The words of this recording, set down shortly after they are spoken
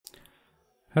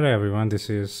Hello everyone, this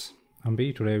is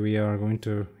Ambi. Today we are going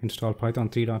to install Python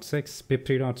 3.6, pip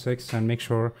 3.6, and make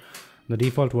sure the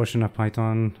default version of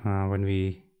Python when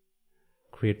we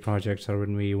create projects or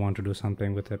when we want to do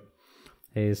something with it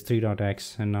is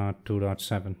 3.x and not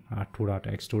 2.7 or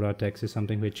 2.x. 2.x is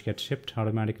something which gets shipped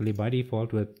automatically by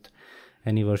default with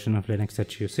any version of Linux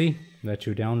that you see, that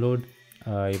you download,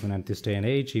 even at this day and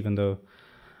age, even though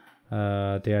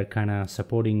they are kind of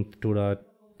supporting 2.x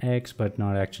but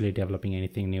not actually developing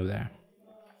anything new there.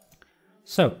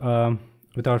 So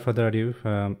without further ado,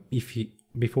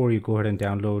 before you go ahead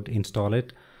and install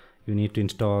it, you need to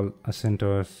install a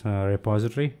CentOS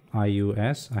repository,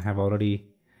 IUS. I already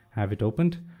have it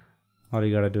opened. All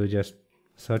you gotta do is just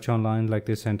search online like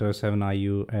this, CentOS 7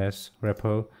 IUS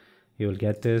repo. You will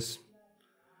get this.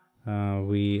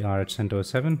 We are at CentOS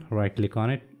 7. Right click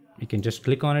on it. You can just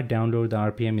click on it, download the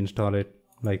RPM, install it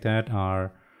like that,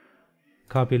 or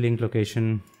copy link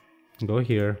location, go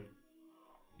here.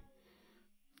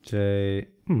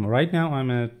 Right now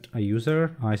I'm at a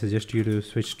user. I suggest you to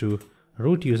switch to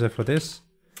root user for this,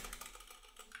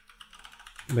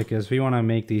 because we want to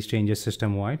make these changes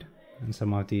system wide, and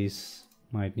some of these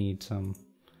might need some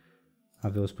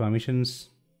of those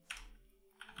permissions.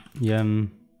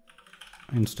 Yum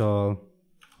install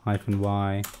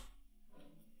 -y,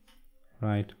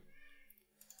 right?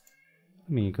 Let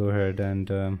me go ahead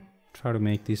and try to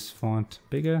make this font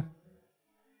bigger.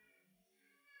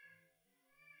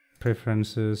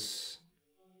 Preferences,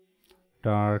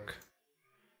 dark,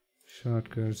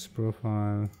 shortcuts,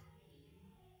 profile,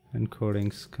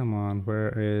 encodings. Come on,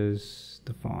 where is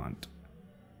the font?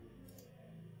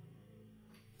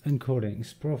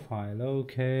 Encodings, profile.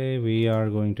 Okay, we are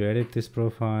going to edit this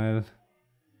profile.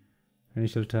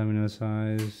 Initial terminal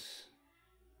size,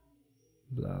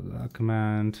 blah blah,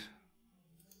 command,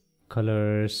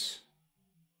 colors,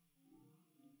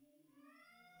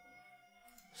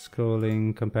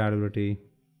 scrolling, compatibility,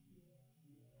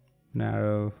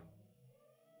 narrow.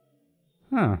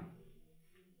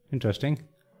 Interesting.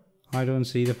 I don't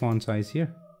see the font size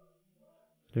here.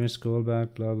 Let me scroll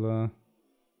back, blah blah.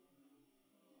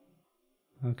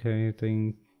 Okay, I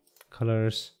think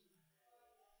colors.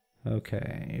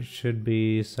 Okay, it should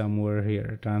be somewhere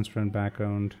here. Transparent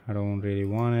background, I don't really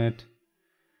want it.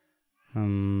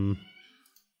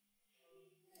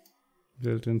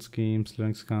 Built-in schemes,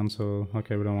 Linux console.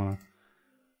 Okay, we don't want to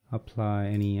apply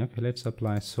any. Okay, let's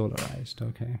apply solarized.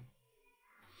 Okay,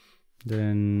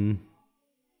 then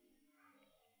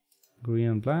green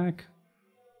and black.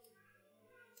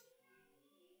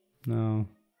 No.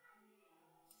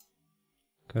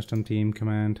 Custom theme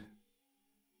command.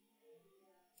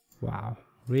 Wow,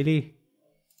 really?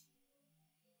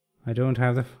 I don't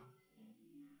have the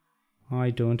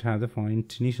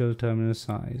font. Initial terminal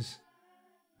size.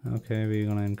 Okay, we're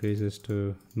gonna increase this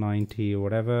to 90 or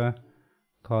whatever.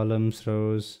 Columns,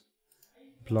 rows,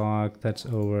 block, that's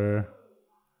over.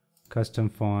 Custom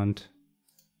font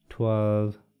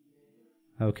 12.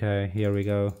 Okay, here we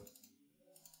go.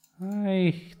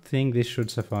 I think this should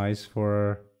suffice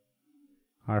for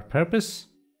our purpose.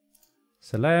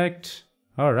 Select.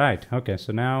 All right. Okay,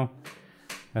 so now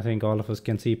I think all of us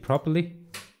can see properly.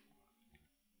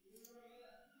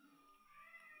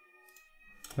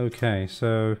 Okay,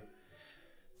 so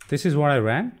this is what I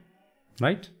ran,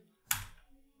 right?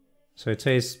 So it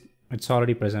says it's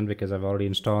already present because I've already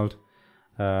installed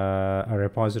a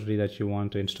repository that you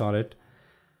want to install it.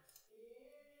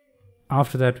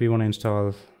 After that, we want to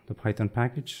install the Python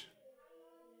package.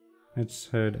 It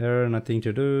said error, nothing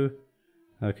to do.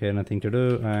 Okay, nothing to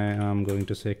do. I am going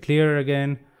to say clear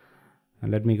again.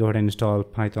 And let me go ahead and install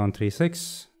Python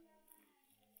 3.6.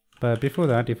 But before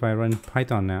that, if I run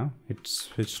Python now, it's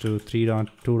switched to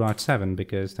 3.2.7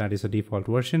 because that is the default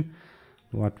version.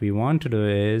 What we want to do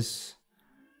is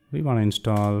we want to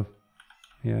install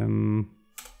 -y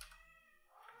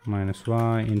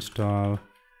install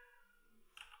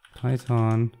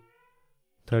Python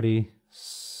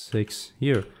 36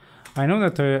 here. I know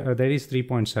that there is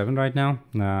 3.7 right now.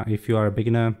 If you are a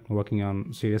beginner working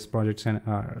on serious projects and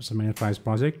some enterprise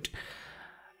project,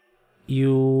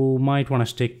 you might want to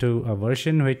stick to a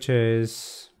version which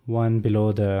is one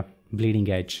below the bleeding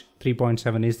edge.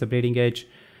 3.7 is the bleeding edge.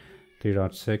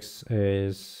 3.6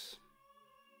 is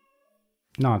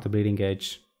not the bleeding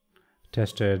edge.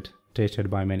 Tested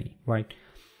by many, right?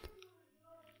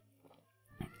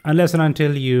 Unless and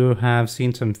until you have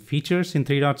seen some features in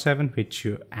 3.7 which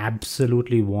you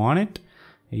absolutely want it,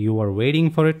 you are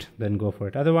waiting for it, then go for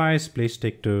it. Otherwise, please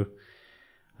stick to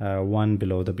one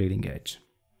below the bleeding edge.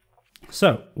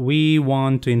 So we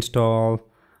want to install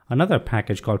another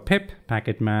package called pip,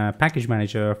 package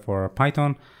manager for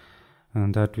Python.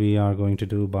 and that we are going to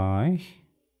do by,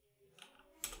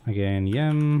 again,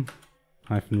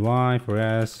 -y for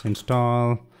s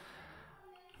install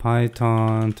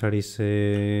python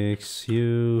 36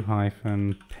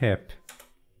 u-pip.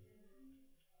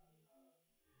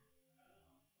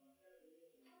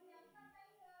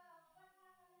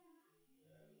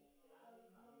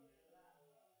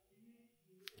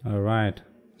 All right,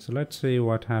 so let's see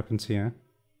what happens here.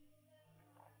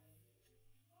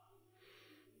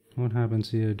 What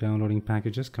happens here? Downloading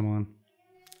packages, come on.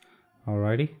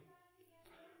 Alrighty,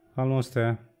 almost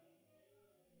there.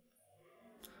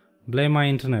 Blame my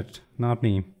internet, not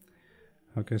me.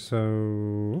 Okay,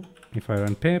 so if I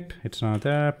run pip, it's not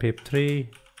there. pip3,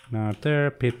 not there.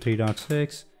 pip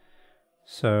 3.6,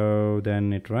 so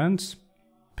then it runs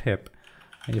pip.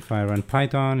 If I run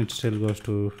Python, it still goes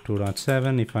to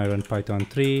 2.7. If I run Python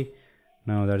 3,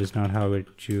 no, that is not how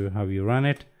you run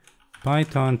it.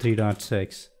 Python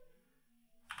 3.6.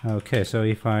 Okay, so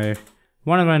if I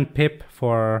want to run pip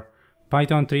for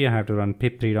Python 3, I have to run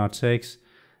pip 3.6.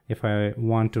 If I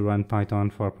want to run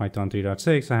Python for Python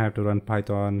 3.6, I have to run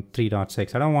Python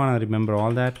 3.6. I don't want to remember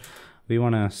all that. We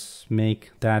want to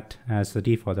make that as the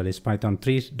default, that is Python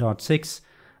 3.6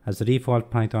 as the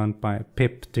default, Python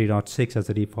pip 3.6 as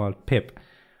the default pip.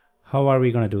 How are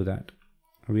we going to do that?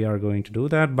 We are going to do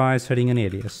that by setting an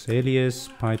alias. Alias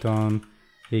Python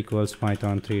equals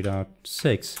Python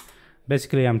 3.6.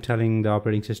 Basically, I'm telling the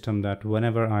operating system that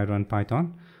whenever I run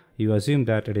Python, you assume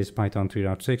that it is Python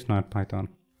 3.6, not Python.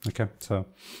 Okay, so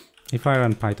if I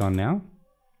run Python now,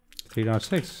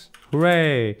 3.6,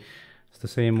 hooray! It's the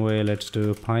same way. Let's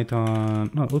do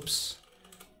Python, no, oops,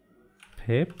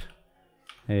 pip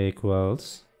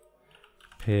equals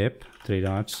pip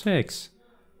 3.6.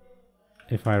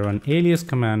 If I run alias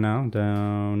command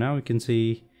now we can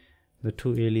see the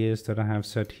two alias that I have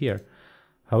set here.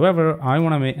 However, I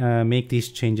want to make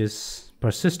these changes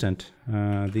persistent.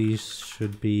 These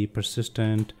should be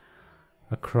persistent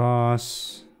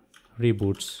across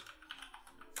reboots.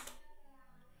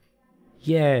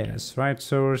 Yes, right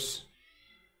source,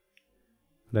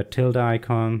 the tilde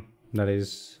icon that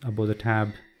is above the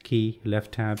tab key,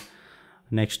 left tab,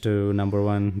 next to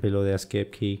 #1 below the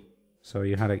escape key. So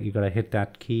you gotta hit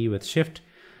that key with shift,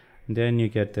 and then you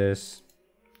get this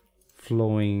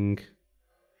flowing,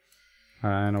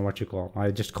 I don't know what you call,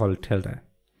 I just call it tilde.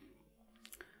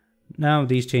 Now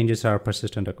these changes are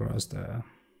persistent across the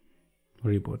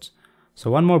reboots. So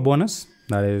one more bonus,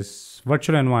 that is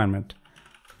virtual environment.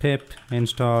 Pip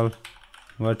install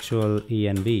virtual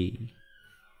env.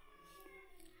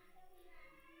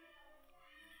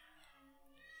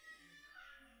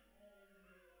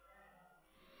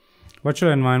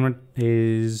 Virtual environment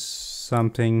is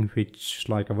something which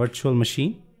like a virtual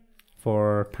machine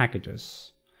for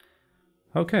packages.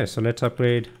 Okay, so let's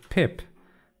upgrade pip.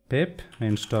 Pip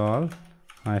install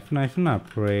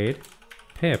 -upgrade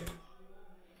pip.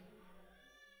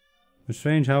 It's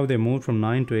strange how they moved from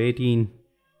 9 to 18.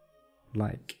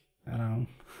 Like, I don't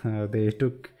know, they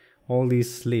took all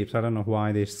these sleeps. I don't know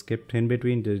why they skipped in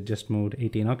between. They just moved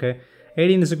 18. Okay,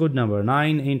 18 is a good number.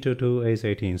 9 into 2 is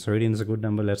 18. So 18 is a good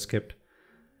number. Let's skip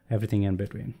everything in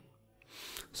between.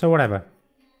 So whatever.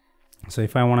 So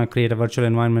if I want to create a virtual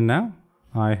environment now,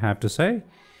 I have to say,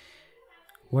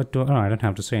 I don't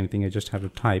have to say anything. I just have to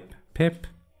type pip.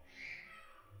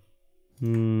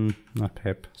 Not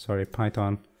pip, sorry,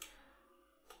 Python.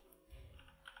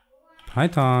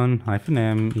 Python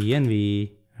 -m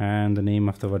env and the name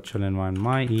of the virtual environment,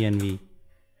 my env.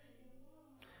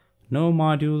 No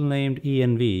module named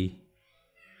env.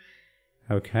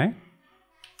 Okay.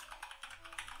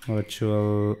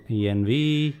 Virtual env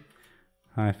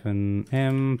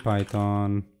 -m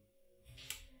Python.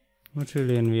 Virtual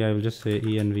env, I will just say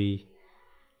env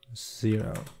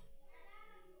 0.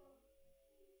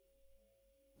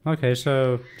 Okay,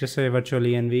 so just say virtual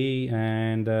env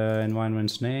and the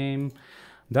environment's name.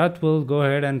 That will go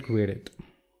ahead and create it.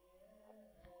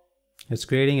 It's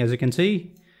creating, as you can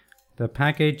see, the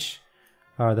package,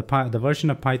 the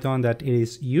version of Python that it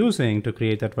is using to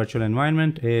create that virtual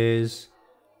environment is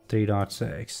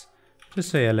 3.6. Just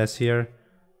say ls here.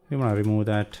 We want to remove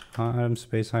that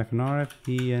space -rf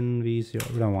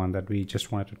env0. We don't want that. We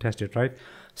just wanted to test it, right?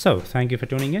 So thank you for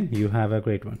tuning in. You have a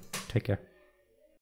great one. Take care.